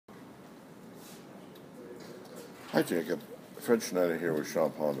Hi Jacob, Fred Schneider here with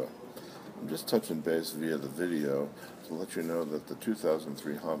Shop Honda. I'm just touching base via the video to let you know that the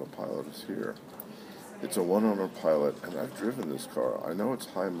 2003 Honda Pilot is here. It's a one-owner Pilot, and I've driven this car. I know it's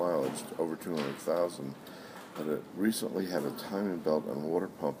high mileage, over 200,000, but it recently had a timing belt and water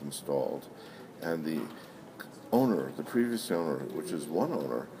pump installed, and the owner, the previous owner, which is one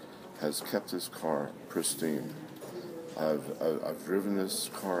owner, has kept this car pristine. I've driven this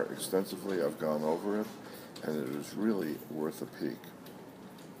car extensively. I've gone over it, and it is really worth a peek.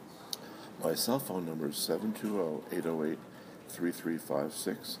 My cell phone number is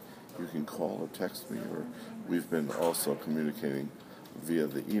 720-808-3356. You can call or text me, or we've been also communicating via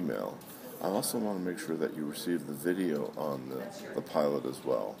the email. I also want to make sure that you receive the video on the Pilot as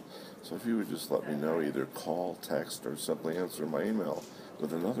well. So if you would just let me know, either call, text, or simply answer my email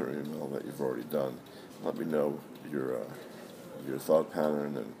with another email that you've already done. Let me know your thought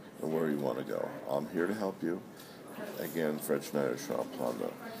pattern and where you want to go. I'm here to help you. Again, Fred Schneider, Shop Honda,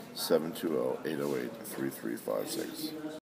 720-808-3356.